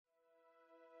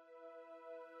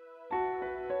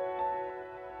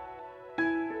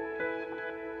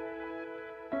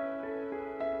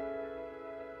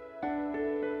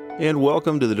And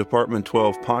welcome to the Department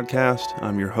 12 podcast.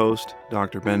 I'm your host,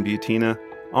 Dr. Ben Butina.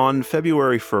 On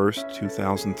February 1st,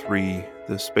 2003,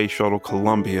 the Space Shuttle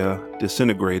Columbia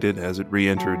disintegrated as it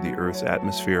re-entered the Earth's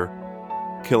atmosphere,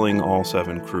 killing all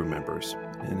 7 crew members.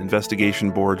 An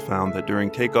investigation board found that during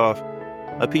takeoff,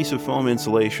 a piece of foam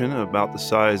insulation about the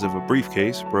size of a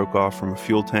briefcase broke off from a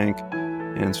fuel tank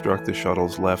and struck the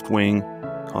shuttle's left wing,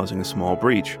 causing a small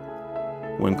breach.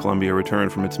 When Columbia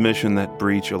returned from its mission, that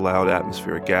breach allowed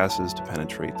atmospheric gases to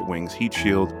penetrate the wing's heat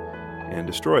shield and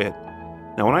destroy it.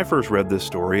 Now, when I first read this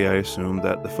story, I assumed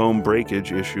that the foam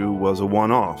breakage issue was a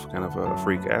one-off, kind of a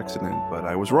freak accident, but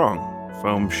I was wrong.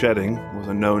 Foam shedding was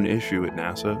a known issue at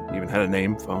NASA, even had a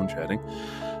name, foam shedding.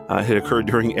 It had occurred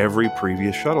during every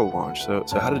previous shuttle launch. So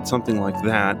how did something like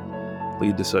that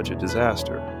lead to such a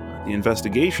disaster? The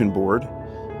investigation board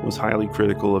was highly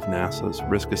critical of NASA's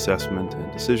risk assessment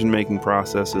and decision-making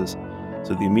processes,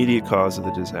 so the immediate cause of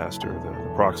the disaster, the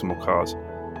proximal cause,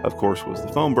 of course, was the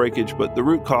foam breakage, but the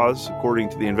root cause, according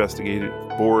to the investigative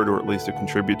board, or at least a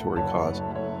contributory cause,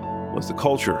 was the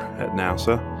culture at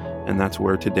NASA, and that's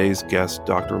where today's guest,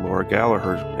 Dr. Laura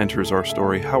Gallagher, enters our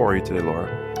story. How are you today,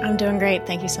 Laura? I'm doing great.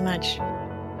 Thank you so much.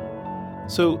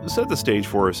 So set the stage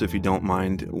for us, if you don't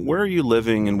mind. Where are you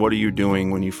living and what are you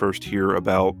doing when you first hear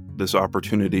about this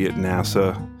opportunity at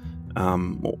NASA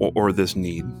or this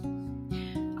need?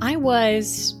 I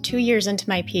was 2 years into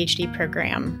my PhD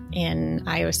program in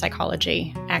IO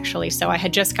psychology, actually. So I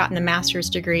had just gotten a master's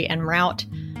degree en route,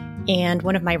 and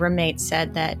one of my roommates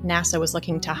said that NASA was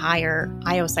looking to hire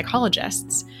IO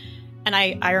psychologists. And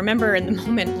I remember in the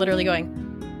moment literally going,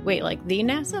 wait, like the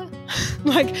NASA?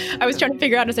 Like I was trying to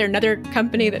figure out, is there another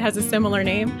company that has a similar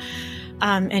name?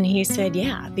 And he said,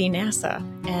 yeah, the NASA.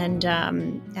 And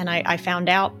I found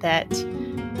out that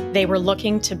they were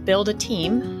looking to build a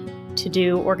team to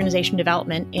do organization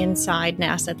development inside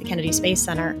NASA at the Kennedy Space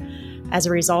Center as a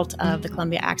result of the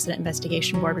Columbia Accident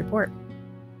Investigation Board report.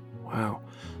 Wow.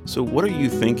 So what are you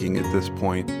thinking at this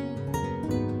point?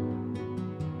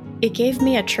 It gave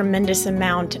me a tremendous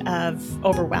amount of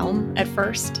overwhelm at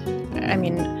first. I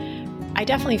mean, I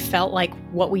definitely felt like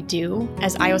what we do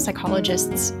as IO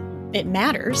psychologists, it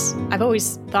matters. I've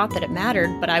always thought that it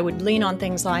mattered, but I would lean on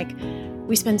things like,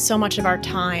 we spend so much of our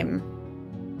time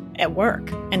at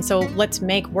work, and so let's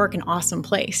make work an awesome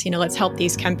place. Let's help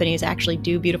these companies actually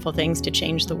do beautiful things to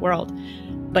change the world.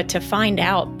 But to find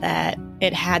out that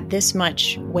it had this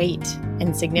much weight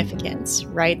and significance,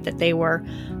 right? That they were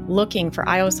looking for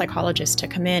IO psychologists to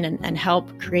come in and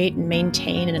help create and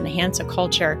maintain and enhance a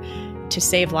culture to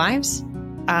save lives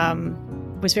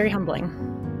was very humbling.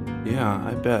 Yeah,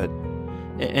 I bet.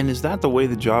 And is that the way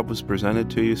the job was presented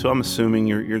to you? So I'm assuming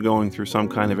you're going through some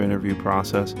kind of interview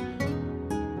process,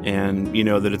 and you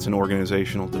know that it's an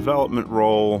organizational development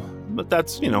role, but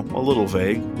that's, a little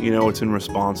vague. It's in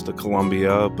response to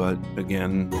Columbia, but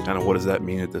again, kind of what does that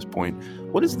mean at this point?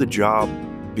 What is the job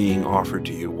being offered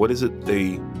to you? What is it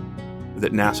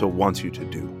that NASA wants you to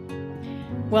do?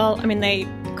 Well, they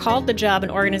called the job an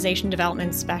organization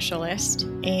development specialist,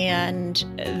 and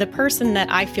the person that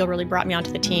I feel really brought me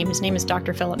onto the team, his name is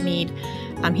Dr. Philip Mead.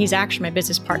 He's actually my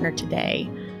business partner today.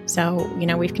 So,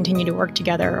 we've continued to work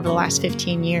together over the last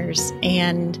 15 years.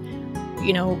 And,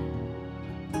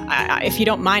 if you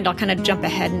don't mind, I'll kind of jump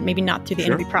ahead, and maybe not through the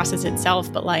interview process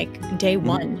itself, but like day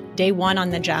one on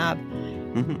the job,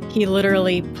 he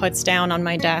literally puts down on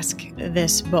my desk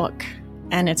this book,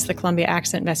 and it's the Columbia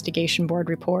Accident Investigation Board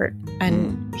report.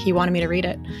 And he wanted me to read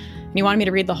it. And he wanted me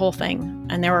to read the whole thing.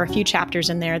 And there were a few chapters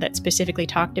in there that specifically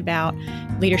talked about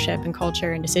leadership and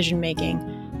culture and decision-making.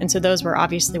 And so those were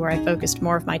obviously where I focused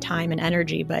more of my time and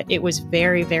energy. But it was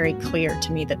very, very clear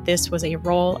to me that this was a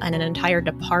role and an entire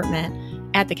department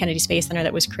at the Kennedy Space Center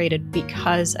that was created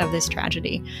because of this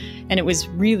tragedy. And it was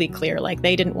really clear, like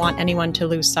they didn't want anyone to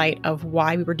lose sight of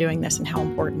why we were doing this and how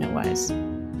important it was.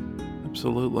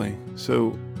 Absolutely.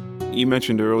 So you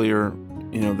mentioned earlier,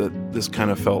 that this kind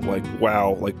of felt like,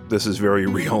 wow, like this is very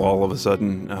real all of a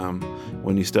sudden.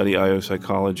 When you study IO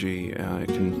psychology, it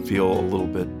can feel a little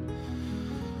bit,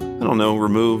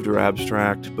 removed or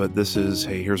abstract, but this is,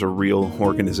 hey, here's a real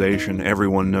organization.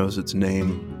 Everyone knows its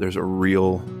name. There's a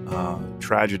real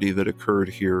tragedy that occurred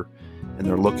here, and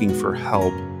they're looking for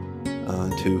help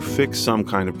to fix some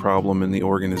kind of problem in the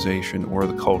organization or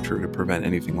the culture to prevent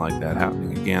anything like that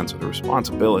happening again. So the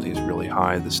responsibility is really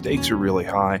high. The stakes are really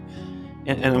high.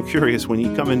 And I'm curious, when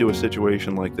you come into a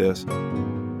situation like this,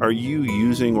 are you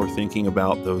using or thinking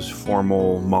about those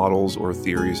formal models or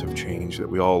theories of change that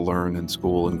we all learn in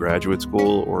school and graduate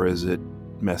school, or is it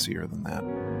messier than that?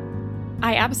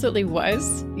 I absolutely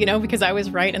was, because I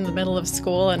was right in the middle of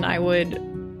school, and I would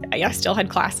I still had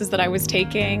classes that I was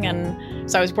taking. And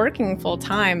so I was working full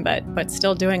time, but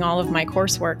still doing all of my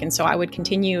coursework. And so I would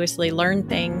continuously learn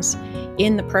things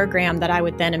in the program that I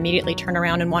would then immediately turn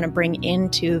around and want to bring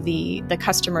into the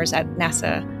customers at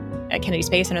NASA, at Kennedy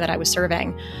Space Center that I was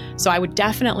serving. So I would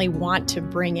definitely want to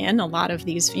bring in a lot of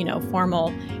these,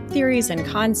 formal theories and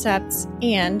concepts.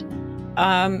 And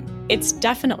it's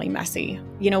definitely messy.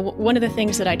 One of the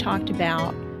things that I talked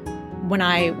about when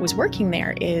I was working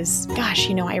there is,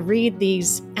 I read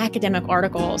these academic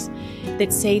articles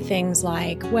that say things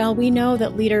like, well, we know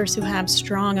that leaders who have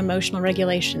strong emotional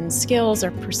regulation skills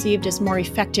are perceived as more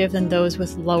effective than those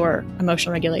with lower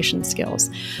emotional regulation skills.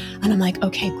 And I'm like,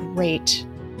 okay, great.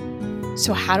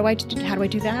 So how do I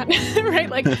do that? Right?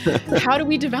 Like, how do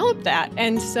we develop that?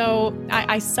 And so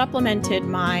I supplemented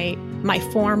my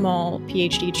formal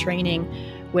PhD training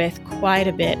with quite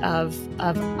a bit of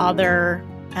other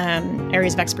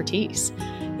areas of expertise.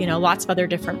 Lots of other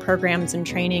different programs and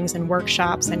trainings and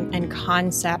workshops and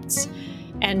concepts.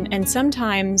 And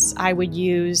sometimes I would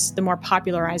use the more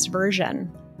popularized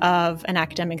version of an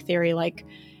academic theory, like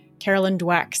Carolyn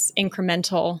Dweck's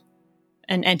incremental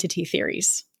and entity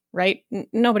theories. Right?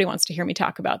 Nobody wants to hear me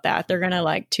talk about that. They're going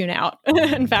to tune out.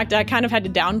 In fact, I kind of had to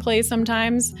downplay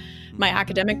sometimes my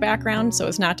academic background so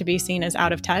as not to be seen as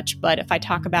out of touch. But if I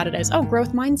talk about it as,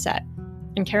 growth mindset.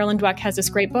 And Carolyn Dweck has this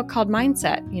great book called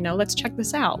Mindset. Let's check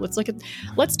this out.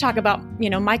 Let's talk about,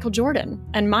 Michael Jordan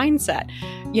and mindset.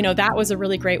 That was a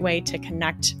really great way to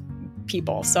connect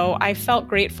people. So I felt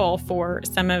grateful for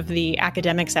some of the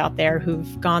academics out there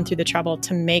who've gone through the trouble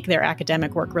to make their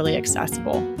academic work really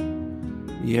accessible.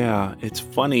 Yeah, it's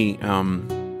funny.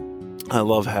 I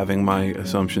love having my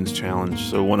assumptions challenged.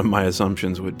 So one of my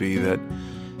assumptions would be that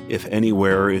if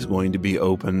anywhere is going to be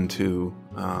open to,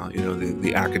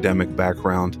 the academic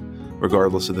background,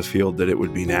 regardless of the field, that it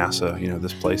would be NASA.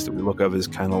 This place that we look of is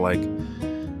kind of like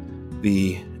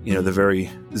the very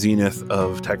zenith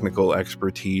of technical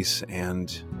expertise.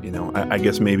 And, I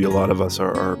guess maybe a lot of us,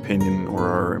 our opinion or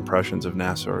our impressions of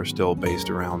NASA are still based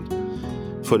around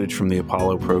footage from the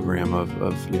Apollo program of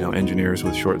engineers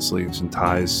with short sleeves and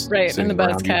ties, right, and the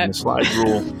buzz cut, the slide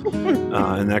rule,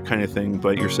 and that kind of thing.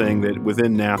 But you're saying that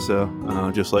within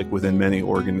NASA, just like within many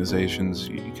organizations,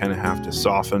 you kind of have to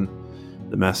soften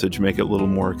the message, make it a little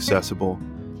more accessible.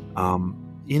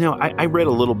 I read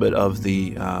a little bit of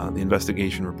the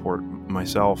investigation report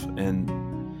myself, and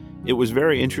it was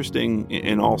very interesting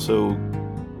and also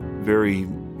very,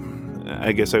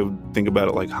 I guess I would think about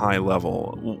it like high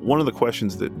level. One of the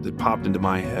questions that popped into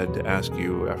my head to ask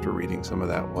you after reading some of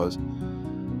that was,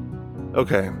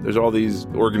 okay, there's all these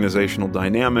organizational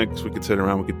dynamics. We could sit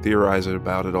around, we could theorize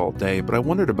about it all day, but I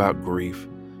wondered about grief.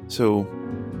 So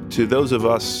to those of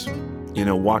us,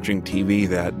 watching TV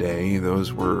that day,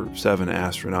 those were 7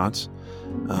 astronauts,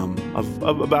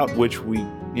 about which we,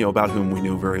 about whom we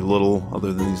knew very little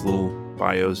other than these little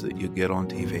bios that you get on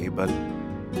TV. But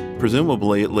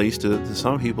presumably, at least to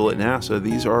some people at NASA,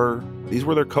 these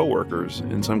were their coworkers.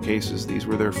 In some cases, these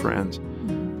were their friends.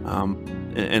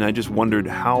 And I just wondered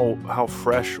how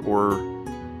fresh or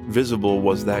visible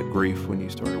was that grief when you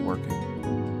started working?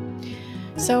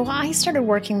 So I started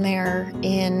working there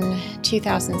in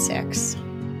 2006.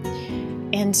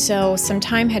 And so some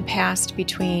time had passed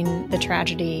between the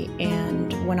tragedy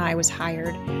and when I was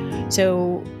hired.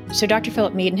 So Dr.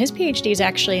 Philip Mead, and his PhD is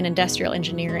actually in industrial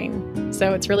engineering.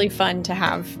 So it's really fun to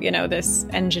have, this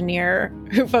engineer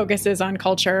who focuses on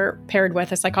culture paired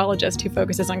with a psychologist who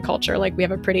focuses on culture. Like, we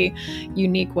have a pretty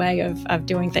unique way of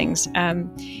doing things.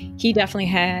 He definitely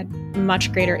had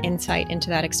much greater insight into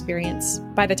that experience.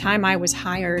 By the time I was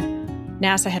hired,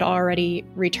 NASA had already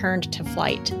returned to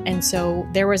flight. And so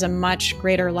there was a much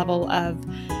greater level of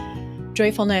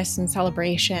joyfulness and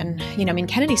celebration.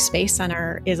 Kennedy Space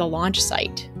Center is a launch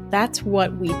site. That's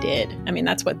what we did.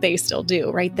 That's what they still do,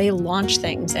 right? They launch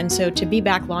things. And so to be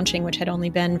back launching, which had only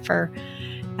been for,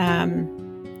 I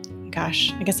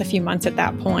guess a few months at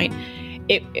that point,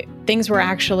 things were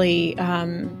actually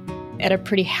at a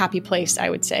pretty happy place, I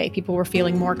would say. People were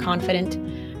feeling more confident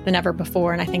than ever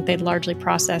before, and I think they'd largely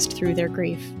processed through their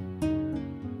grief.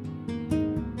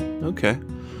 Okay.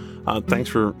 Thanks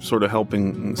for sort of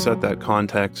helping set that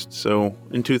context. So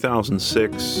in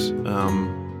 2006,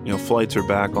 flights are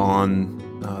back on.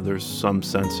 There's some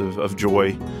sense of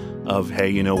joy of,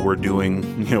 hey, we're doing,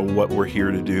 what we're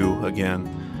here to do again.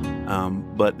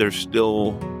 But there's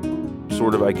still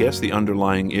sort of, I guess, the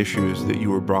underlying issues that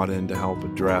you were brought in to help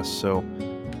address. So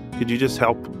could you just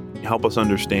help us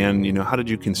understand, how did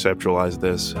you conceptualize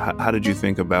this? How did you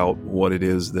think about what it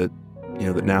is that,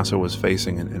 that NASA was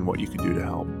facing and what you could do to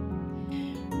help?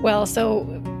 Well, so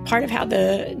part of how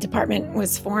the department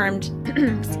was formed,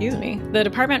 excuse me, the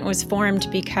department was formed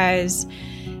because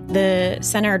the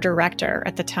center director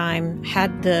at the time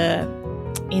had the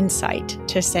insight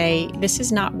to say, this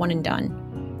is not one and done,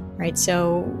 right?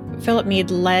 So Philip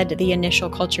Meade led the initial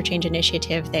culture change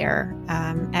initiative there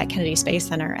at Kennedy Space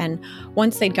Center. And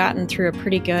once they'd gotten through a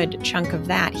pretty good chunk of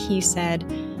that, he said,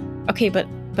 okay, but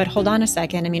hold on a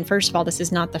second. I mean, first of all, this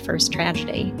is not the first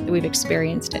tragedy that we've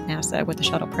experienced at NASA with the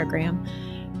shuttle program.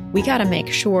 We got to make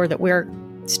sure that we're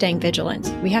staying vigilant.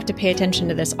 We have to pay attention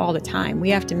to this all the time. We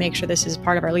have to make sure this is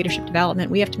part of our leadership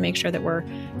development. We have to make sure that we're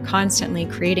constantly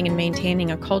creating and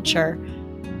maintaining a culture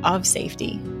of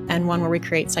safety, and one where we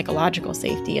create psychological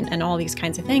safety and all these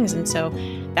kinds of things. And so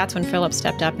that's when Philip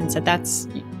stepped up and said, that's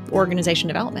organization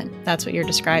development. That's what you're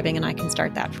describing, and I can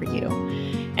start that for you.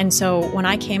 And so when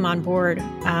I came on board,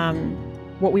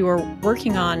 what we were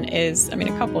working on is, a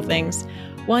couple of things.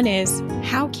 One is,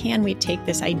 how can we take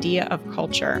this idea of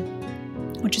culture,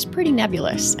 which is pretty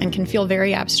nebulous and can feel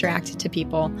very abstract to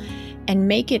people, and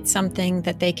make it something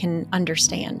that they can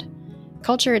understand?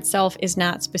 Culture itself is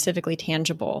not specifically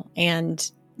tangible.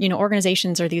 And,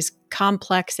 organizations are these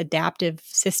complex, adaptive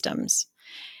systems,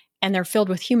 and they're filled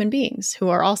with human beings who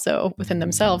are also within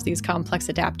themselves these complex,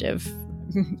 adaptive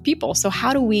people. So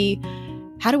how do we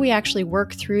actually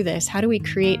work through this? How do we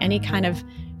create any kind of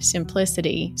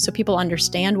simplicity so people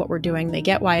understand what we're doing, they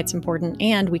get why it's important,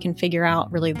 and we can figure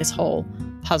out really this whole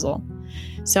puzzle?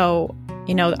 So,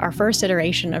 our first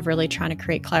iteration of really trying to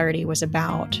create clarity was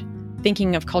about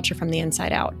thinking of culture from the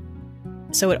inside out.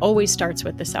 So it always starts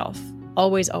with the self.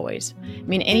 Always, always.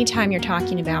 Anytime you're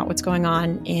talking about what's going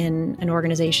on in an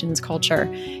organization's culture,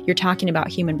 you're talking about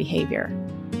human behavior.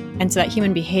 And so that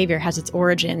human behavior has its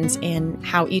origins in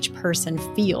how each person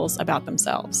feels about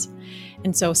themselves.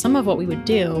 And so some of what we would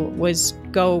do was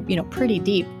go, pretty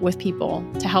deep with people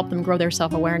to help them grow their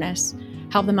self-awareness,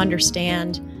 help them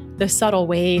understand the subtle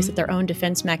ways that their own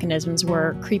defense mechanisms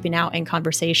were creeping out in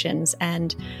conversations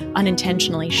and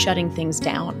unintentionally shutting things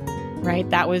down, right?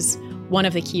 That was one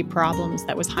of the key problems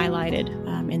that was highlighted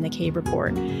in the CAVE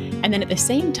report. And then at the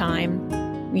same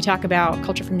time, we talk about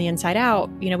culture from the inside out,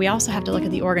 we also have to look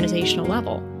at the organizational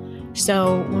level.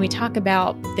 So when we talk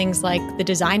about things like the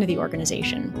design of the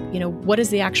organization, what is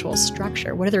the actual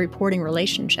structure? What are the reporting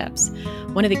relationships?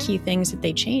 One of the key things that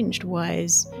they changed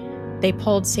was they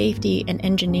pulled safety and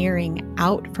engineering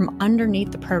out from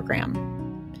underneath the program.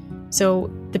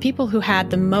 So the people who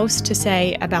had the most to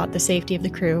say about the safety of the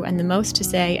crew and the most to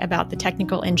say about the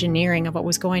technical engineering of what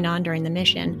was going on during the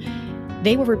mission,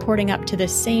 they were reporting up to the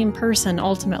same person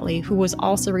ultimately who was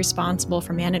also responsible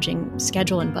for managing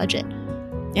schedule and budget.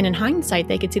 And in hindsight,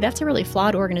 they could see that's a really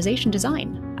flawed organization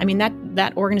design.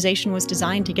 That organization was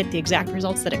designed to get the exact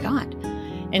results that it got.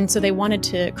 And so they wanted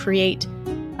to create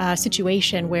a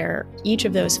situation where each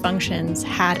of those functions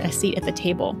had a seat at the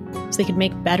table so they could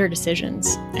make better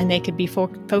decisions and they could be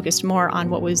focused more on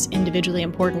what was individually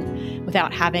important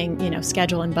without having,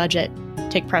 schedule and budget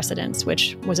take precedence,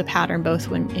 which was a pattern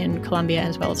both in Columbia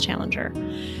as well as Challenger.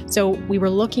 So we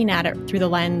were looking at it through the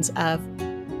lens of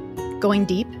going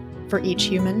deep for each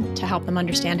human to help them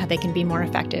understand how they can be more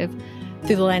effective,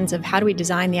 through the lens of how do we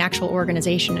design the actual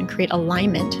organization and create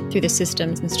alignment through the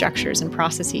systems and structures and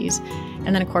processes.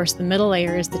 And then, of course, the middle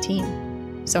layer is the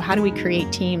team. So how do we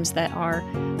create teams that are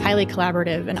highly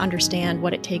collaborative and understand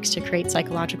what it takes to create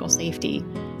psychological safety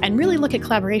and really look at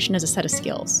collaboration as a set of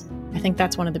skills? I think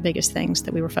that's one of the biggest things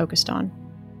that we were focused on.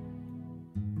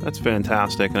 That's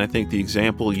fantastic. And I think the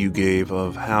example you gave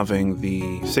of having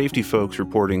the safety folks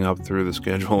reporting up through the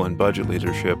schedule and budget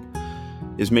leadership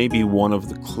is maybe one of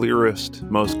the clearest,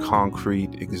 most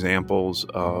concrete examples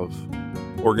of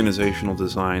organizational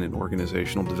design and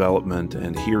organizational development.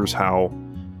 And here's how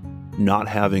not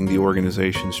having the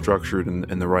organization structured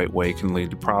in the right way can lead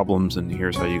to problems, and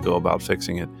here's how you go about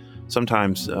fixing it.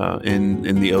 Sometimes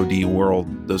in the OD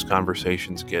world, those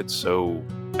conversations get so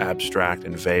abstract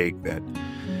and vague that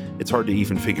it's hard to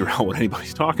even figure out what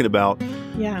anybody's talking about.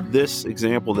 Yeah. This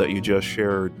example that you just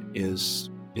shared is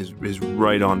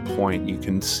right on point. You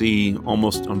can see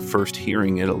almost on first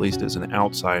hearing it, at least as an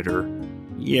outsider,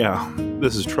 yeah,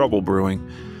 this is trouble brewing,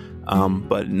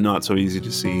 but not so easy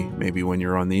to see maybe when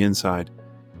you're on the inside.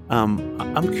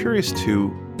 I'm curious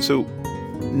too, so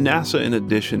NASA, in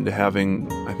addition to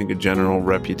having, I think, a general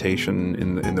reputation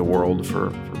in the world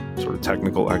for sort of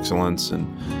technical excellence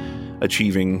and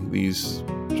achieving these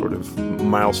sort of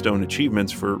milestone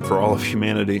achievements for all of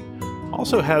humanity,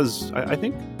 also has, I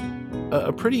think,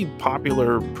 a pretty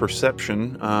popular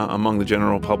perception among the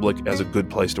general public as a good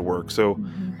place to work. So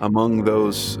among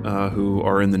those who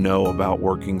are in the know about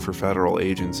working for federal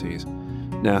agencies.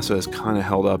 NASA has kind of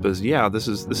held up as, this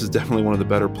is definitely one of the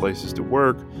better places to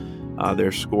work.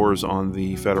 Their scores on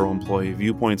the Federal Employee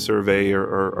Viewpoint Survey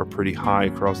are pretty high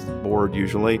across the board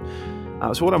usually.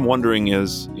 So what I'm wondering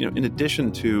is, in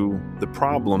addition to the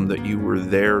problem that you were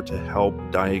there to help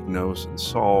diagnose and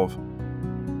solve,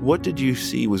 what did you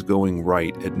see was going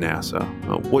right at NASA?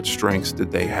 What strengths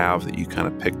did they have that you kind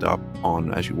of picked up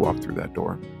on as you walked through that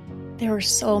door? There were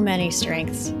so many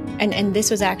strengths. And this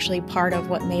was actually part of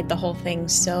what made the whole thing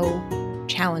so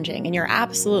challenging. And you're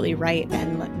absolutely right,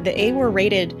 Ben. They were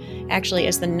rated actually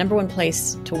as the number one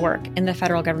place to work in the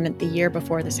federal government the year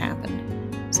before this happened.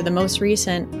 So the most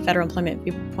recent Federal Employment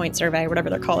Viewpoint Survey, whatever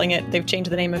they're calling it, they've changed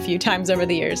the name a few times over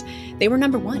the years, they were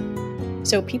number one.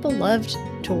 So people loved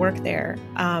to work there.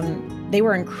 They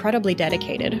were incredibly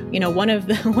dedicated. One of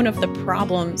the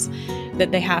problems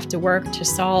that they have to work to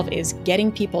solve is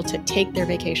getting people to take their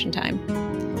vacation time.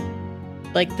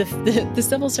 Like the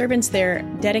civil servants there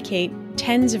dedicate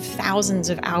tens of thousands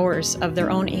of hours of their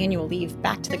own annual leave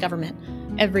back to the government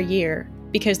every year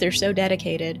because they're so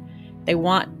dedicated. They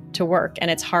want to work, and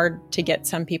it's hard to get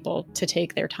some people to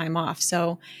take their time off.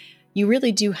 So you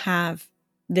really do have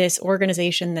this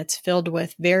organization that's filled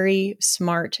with very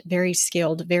smart, very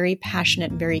skilled, very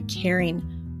passionate, very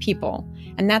caring people.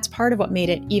 And that's part of what made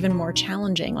it even more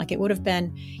challenging. Like, it would have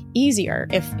been easier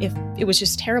if it was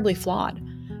just terribly flawed,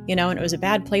 and it was a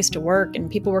bad place to work and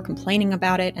people were complaining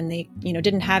about it and they,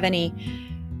 didn't have any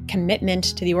commitment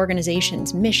to the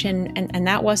organization's mission. And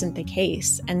that wasn't the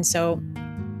case. And so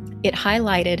it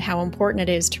highlighted how important it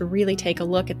is to really take a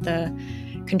look at the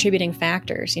contributing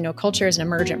factors. Culture is an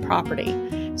emergent property.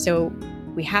 So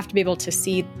we have to be able to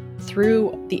see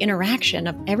through the interaction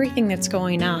of everything that's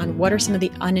going on. What are some of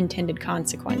the unintended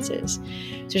consequences?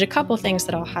 So there's a couple of things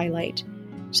that I'll highlight.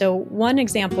 So one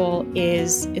example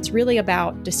is it's really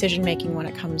about decision-making when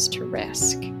it comes to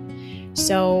risk.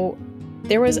 So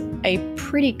there was a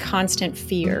pretty constant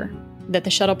fear that the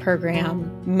shuttle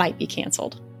program might be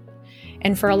canceled.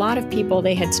 And for a lot of people,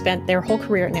 they had spent their whole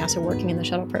career at NASA working in the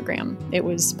shuttle program. It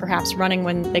was perhaps running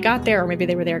when they got there, or maybe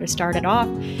they were there to start it off.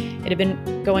 It had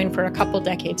been going for a couple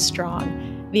decades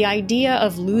strong. The idea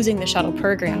of losing the shuttle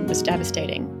program was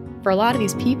devastating. For a lot of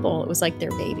these people, it was like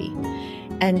their baby.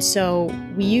 And so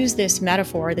we use this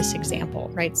metaphor, this example,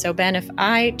 right? So Ben, if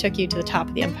I took you to the top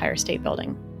of the Empire State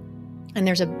Building, and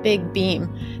there's a big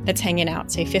beam that's hanging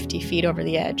out, say 50 feet over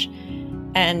the edge,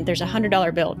 and there's a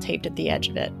 $100 bill taped at the edge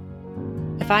of it.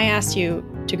 If I asked you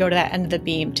to go to that end of the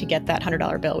beam to get that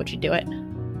 $100 bill, would you do it?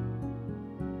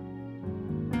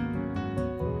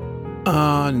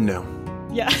 No.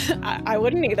 Yeah, I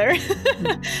wouldn't either.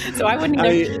 So I wouldn't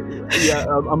either.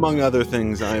 Among other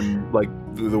things, I'm like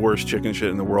the worst chicken shit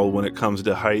in the world when it comes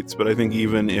to heights. But I think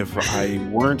even if I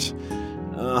weren't,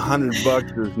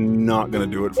 $100 is not going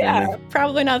to do it for me.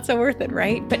 Probably not so worth it,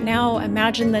 right? But now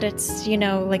imagine that it's,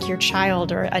 like your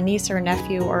child or a niece or a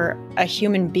nephew or a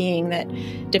human being that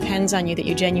depends on you, that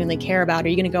you genuinely care about. Are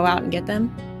you going to go out and get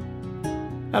them?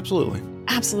 Absolutely.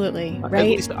 Absolutely, right? At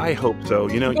least I hope so.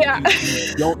 You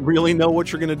don't really know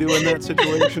what you're going to do in that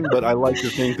situation, but I like to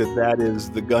think that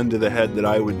is the gun to the head that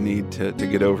I would need to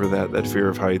get over that fear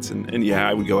of heights. And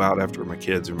I would go out after my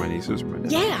kids or my nieces or my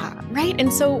nephews. Yeah, right.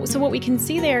 And so what we can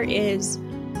see there is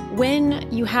when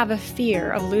you have a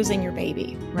fear of losing your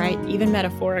baby, right, even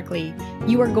metaphorically,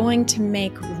 you are going to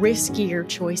make riskier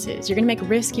choices. You're going to make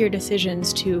riskier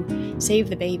decisions to save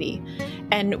the baby.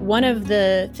 And one of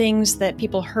the things that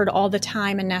people heard all the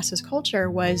time in NASA's culture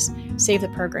was save the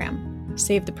program,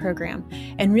 save the program.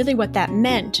 And really what that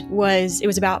meant was it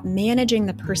was about managing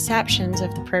the perceptions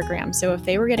of the program. So if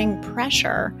they were getting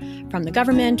pressure from the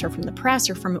government or from the press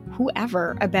or from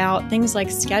whoever about things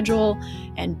like schedule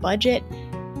and budget,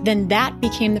 then that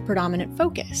became the predominant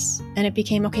focus. And it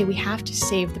became, okay, we have to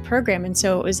save the program. And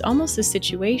so it was almost a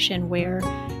situation where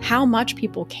how much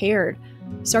people cared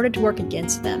started to work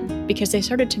against them because they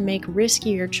started to make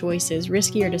riskier choices,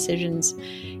 riskier decisions.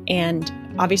 And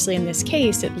obviously in this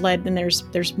case, it led, and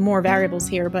there's more variables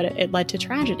here, but it led to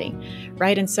tragedy,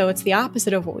 right? And so it's the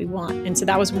opposite of what we want. And so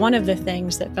that was one of the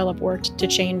things that Philip worked to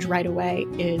change right away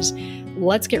is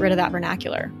let's get rid of that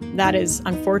vernacular. That is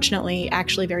unfortunately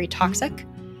actually very toxic.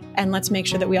 And let's make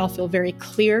sure that we all feel very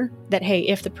clear that, hey,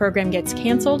 if the program gets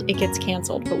canceled, it gets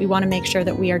canceled. But we want to make sure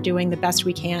that we are doing the best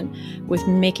we can with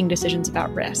making decisions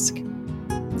about risk.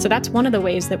 So that's one of the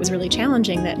ways that was really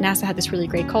challenging, that NASA had this really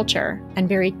great culture and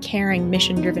very caring,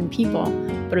 mission-driven people,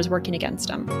 but it was working against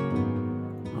them.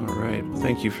 All right.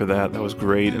 Thank you for that. That was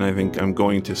great. And I think I'm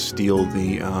going to steal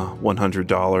the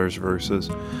 $100 versus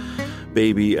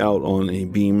baby out on a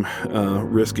beam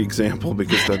risk example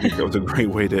because I think that was a great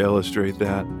way to illustrate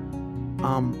that.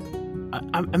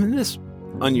 I'm in this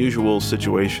unusual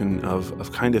situation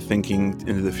of kind of thinking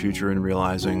into the future and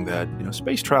realizing that,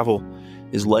 space travel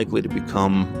is likely to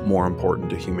become more important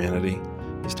to humanity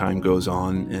as time goes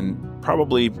on. And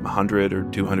probably 100 or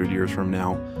 200 years from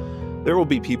now, there will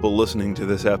be people listening to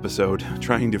this episode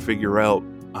trying to figure out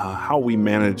how we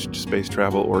managed space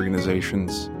travel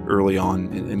organizations early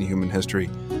on in human history.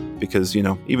 Because,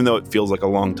 even though it feels like a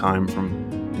long time from,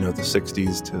 the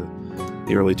 60s to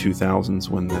the early 2000s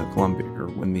when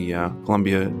the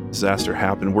Columbia disaster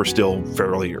happened, we're still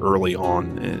fairly early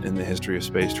on in the history of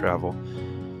space travel.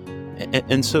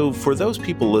 And so for those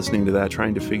people listening to that,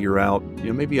 trying to figure out,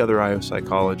 maybe other IO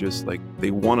psychologists, like they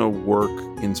want to work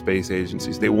in space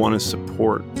agencies, they want to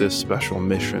support this special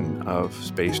mission of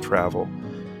space travel.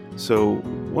 So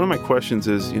one of my questions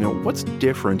is, what's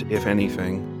different, if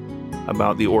anything,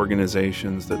 about the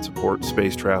organizations that support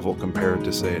space travel compared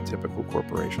to, say, a typical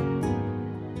corporation?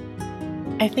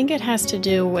 I think it has to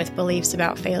do with beliefs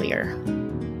about failure.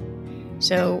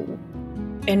 So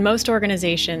in most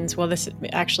organizations,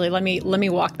 let me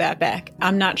walk that back.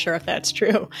 I'm not sure if that's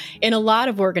true. In a lot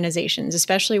of organizations,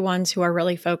 especially ones who are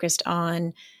really focused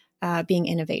on being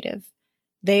innovative,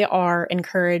 they are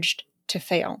encouraged to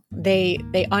fail.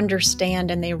 They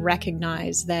understand and they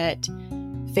recognize that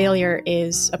failure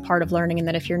is a part of learning, and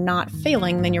that if you're not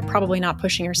failing, then you're probably not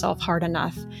pushing yourself hard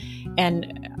enough.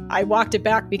 And I walked it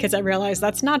back because I realized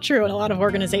that's not true in a lot of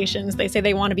organizations. They say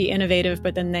they want to be innovative,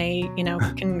 but then they,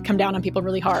 can come down on people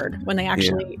really hard when they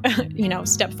actually,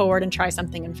 step forward and try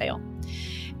something and fail.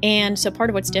 And so part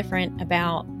of what's different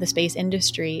about the space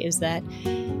industry is that,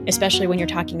 especially when you're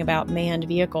talking about manned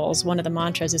vehicles, one of the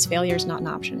mantras is failure is not an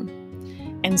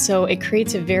option. And so it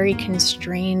creates a very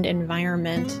constrained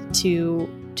environment to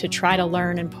try to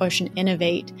learn and push and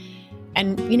innovate.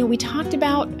 And, we talked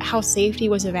about how safety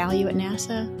was a value at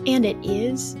NASA, and it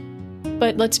is.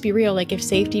 But let's be real, like if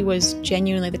safety was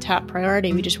genuinely the top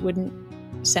priority, we just wouldn't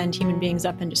send human beings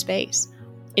up into space.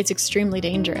 It's extremely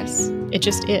dangerous. It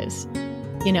just is.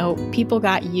 People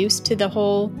got used to the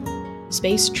whole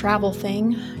space travel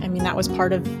thing. I mean, that was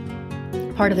part of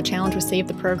the challenge with Save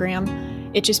the Program.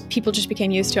 People just became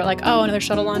used to it, like, oh, another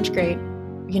shuttle launch, great.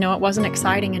 It wasn't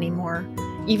exciting anymore.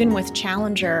 Even with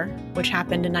Challenger, which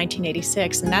happened in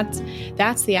 1986, and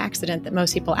that's the accident that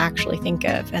most people actually think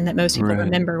of, and that most people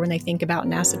remember when they think about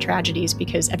NASA tragedies,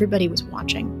 because everybody was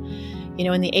watching.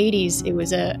 In the 80s, it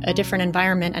was a different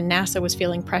environment, and NASA was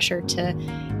feeling pressure to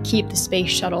keep the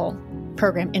space shuttle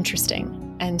program interesting.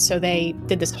 And so they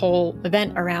did this whole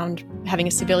event around having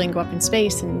a civilian go up in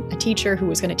space and a teacher who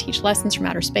was going to teach lessons from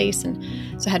outer space,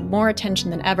 and so had more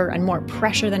attention than ever and more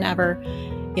pressure than ever.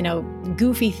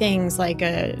 Goofy things like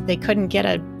they couldn't get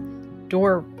a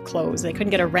door closed, they couldn't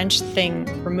get a wrench thing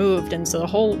removed, and so the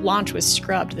whole launch was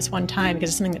scrubbed this one time because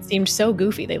of something that seemed so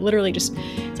goofy. They literally it's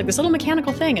like this little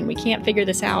mechanical thing, and we can't figure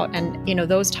this out. And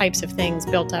those types of things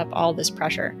built up all this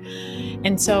pressure.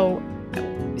 And so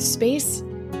space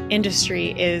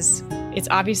industry it's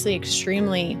obviously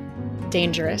extremely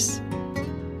dangerous,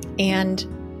 and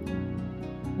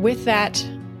with that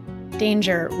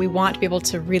danger, we want to be able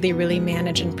to really, really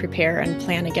manage and prepare and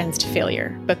plan against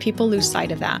failure. But people lose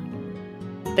sight of that.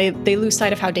 They lose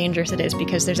sight of how dangerous it is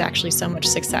because there's actually so much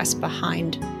success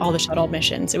behind all the shuttle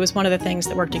missions. It was one of the things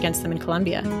that worked against them in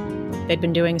Columbia. They'd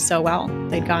been doing so well.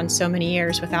 They'd gone so many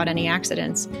years without any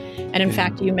accidents. And in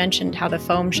fact, you mentioned how the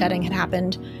foam shedding had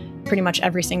happened pretty much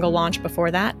every single launch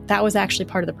before that. That was actually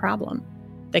part of the problem.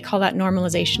 They call that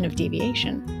normalization of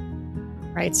deviation,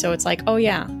 right? So it's like, oh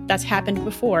yeah, that's happened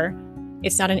before.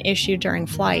 It's not an issue during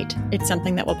flight. It's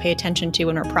something that we'll pay attention to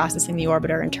when we're processing the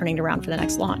orbiter and turning it around for the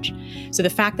next launch. So the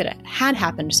fact that it had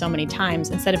happened so many times,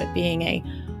 instead of it being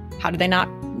how did they not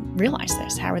realize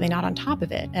this? How are they not on top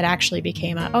of it? It actually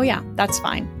became oh yeah, that's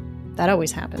fine. That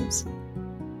always happens.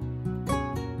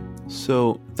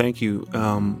 So thank you.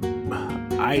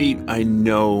 I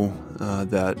know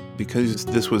that because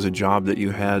this was a job that you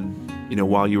had,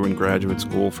 while you were in graduate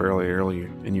school fairly early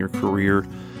in your career,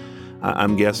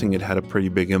 I'm guessing it had a pretty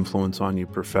big influence on you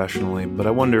professionally, but I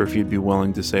wonder if you'd be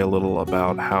willing to say a little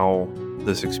about how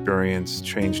this experience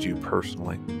changed you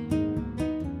personally.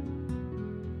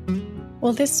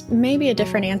 Well, this may be a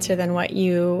different answer than what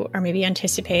you are maybe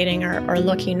anticipating or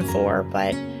looking for,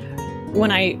 but when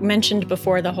I mentioned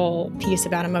before the whole piece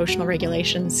about emotional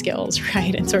regulation skills,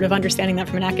 right, and sort of understanding that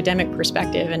from an academic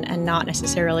perspective and not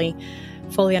necessarily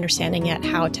fully understanding yet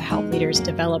how to help leaders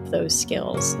develop those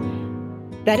skills,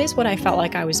 that is what I felt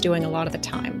like I was doing a lot of the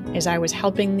time, is I was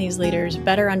helping these leaders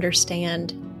better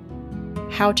understand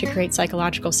how to create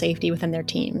psychological safety within their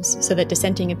teams so that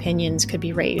dissenting opinions could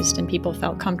be raised and people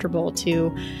felt comfortable to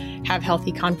have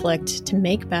healthy conflict to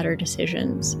make better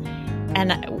decisions.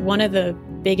 And one of the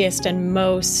biggest and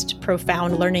most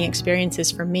profound learning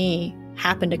experiences for me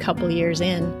happened a couple years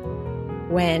in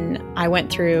when I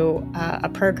went through a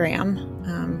program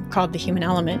called The Human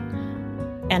Element.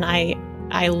 And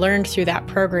I learned through that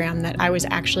program that I was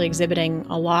actually exhibiting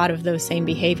a lot of those same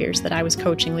behaviors that I was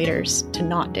coaching leaders to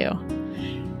not do.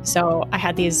 So I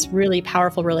had these really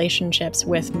powerful relationships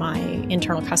with my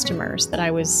internal customers that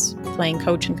I was playing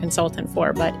coach and consultant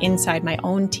for, but inside my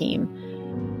own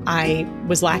team, I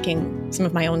was lacking some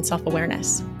of my own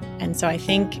self-awareness. And so I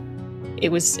think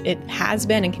it has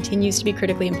been and continues to be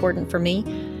critically important for me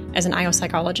as an IO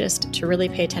psychologist to really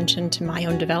pay attention to my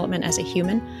own development as a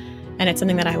human. And it's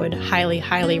something that I would highly,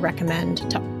 highly recommend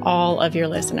to all of your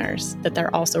listeners, that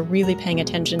they're also really paying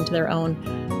attention to their own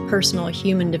personal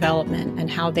human development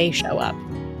and how they show up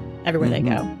everywhere they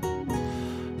go.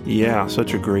 Yeah,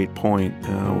 such a great point.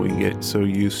 We get so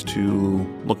used to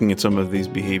looking at some of these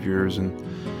behaviors and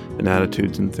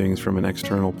attitudes and things from an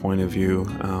external point of view.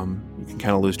 You can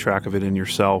kind of lose track of it in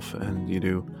yourself, and you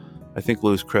do, I think,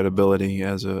 lose credibility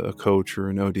as a coach or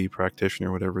an OD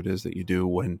practitioner, whatever it is that you do,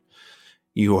 when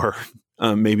you are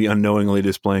maybe unknowingly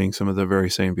displaying some of the very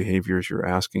same behaviors you're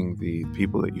asking the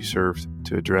people that you serve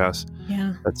to address.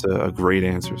 Yeah. That's a great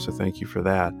answer, so thank you for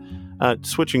that.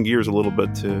 Switching gears a little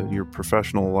bit to your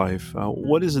professional life,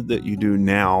 what is it that you do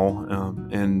now,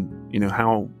 and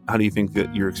how do you think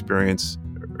that your experience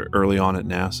early on at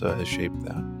NASA has shaped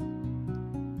that?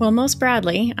 Well, most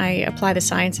broadly, I apply the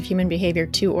science of human behavior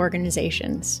to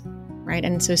organizations. Right.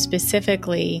 And so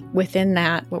specifically within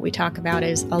that, what we talk about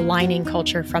is aligning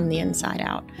culture from the inside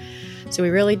out. So we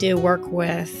really do work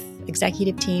with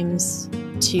executive teams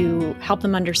to help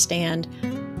them understand,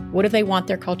 what do they want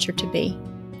their culture to be?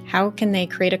 How can they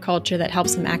create a culture that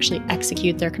helps them actually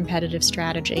execute their competitive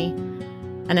strategy?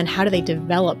 And then how do they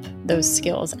develop those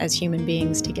skills as human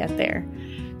beings to get there?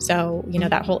 So,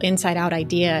 that whole inside out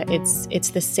idea, it's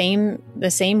the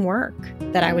same work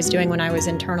that I was doing when I was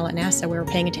internal at NASA. We were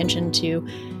paying attention to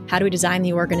how do we design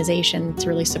the organization to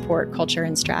really support culture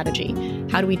and strategy?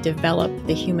 How do we develop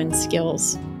the human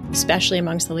skills, especially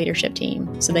amongst the leadership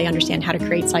team, so they understand how to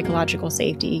create psychological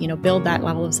safety, build that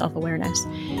level of self-awareness.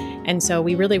 And so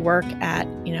we really work at,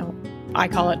 I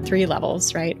call it 3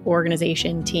 levels, right?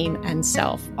 Organization, team, and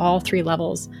self, all 3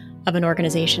 levels of an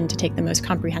organization to take the most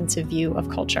comprehensive view of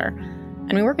culture.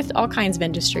 And we work with all kinds of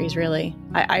industries, really.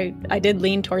 I did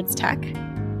lean towards tech,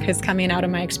 because coming out of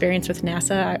my experience with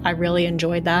NASA, I really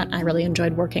enjoyed that. I really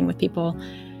enjoyed working with people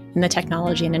in the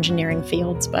technology and engineering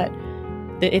fields. But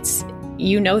it's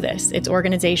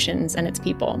organizations and it's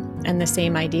people, and the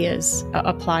same ideas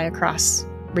apply across,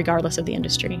 regardless of the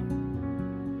industry.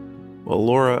 Well,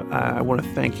 Laura, I want to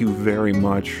thank you very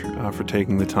much for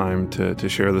taking the time to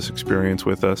share this experience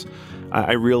with us.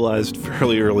 I realized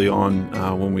fairly early on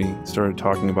when we started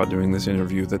talking about doing this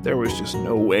interview that there was just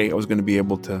no way I was going to be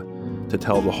able to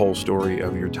tell the whole story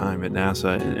of your time at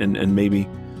NASA, and maybe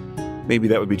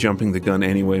that would be jumping the gun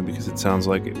anyway, because it sounds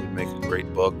like it would make a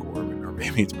great book, or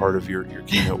maybe it's part of your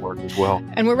keynote work as well.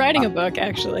 And we're writing a book,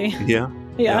 actually. Yeah?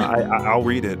 Yeah, I'll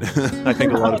read it. I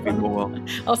think a lot of people will.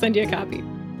 I'll send you a copy.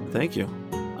 Thank you.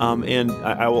 And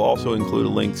I will also include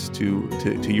links to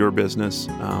your business.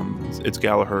 It's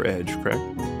Gallagher Edge, correct?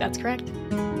 That's correct.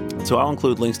 So I'll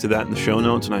include links to that in the show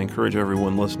notes, and I encourage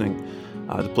everyone listening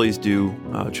to please do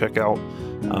check out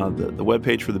the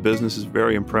webpage for the business. Is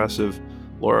very impressive.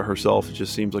 Laura herself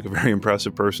just seems like a very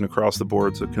impressive person across the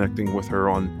board, so connecting with her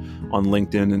on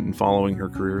LinkedIn and following her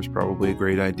career is probably a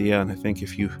great idea. And I think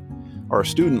if you are a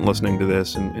student listening to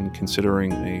this and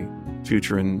considering a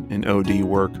future in OD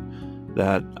work,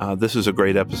 that this is a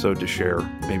great episode to share,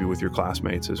 maybe with your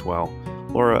classmates as well.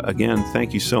 Laura, again,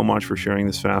 thank you so much for sharing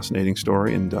this fascinating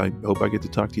story, and I hope I get to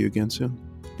talk to you again soon.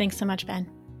 Thanks so much,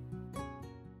 Ben.